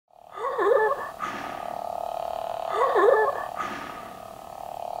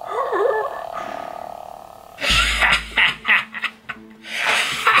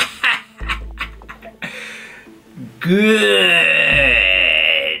Good!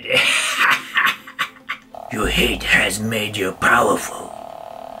 Your hate has made you powerful.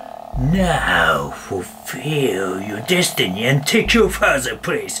 Now fulfill your destiny and take your father's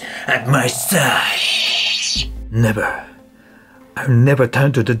place at my side. Never. I'll never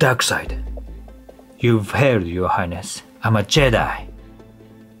turn to the dark side. You've heard, Your Highness. I'm a Jedi.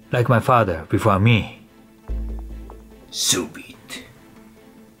 Like my father before me. So be it.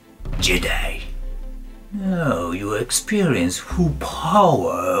 Jedi. Now you experience full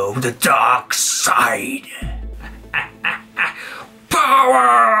power of the dark side.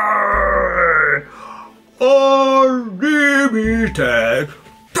 Power! Unlimited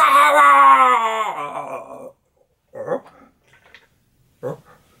power!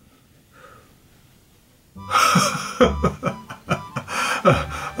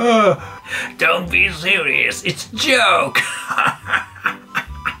 Don't be serious, it's a joke!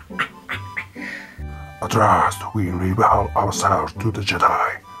 At last we reveal ourselves to the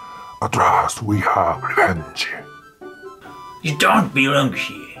Jedi. At last we have revenge. You don't belong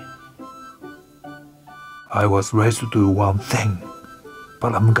here. I was raised to do one thing,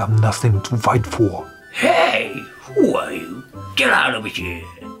 but I've got nothing to fight for. Hey, who are you? Get out of here.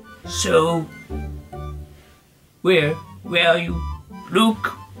 So, where are you?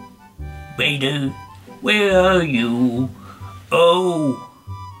 Luke? Vader? Where are you? Oh,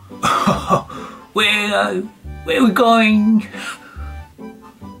 where are we going?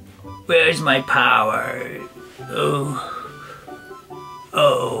 Where's my power? Oh.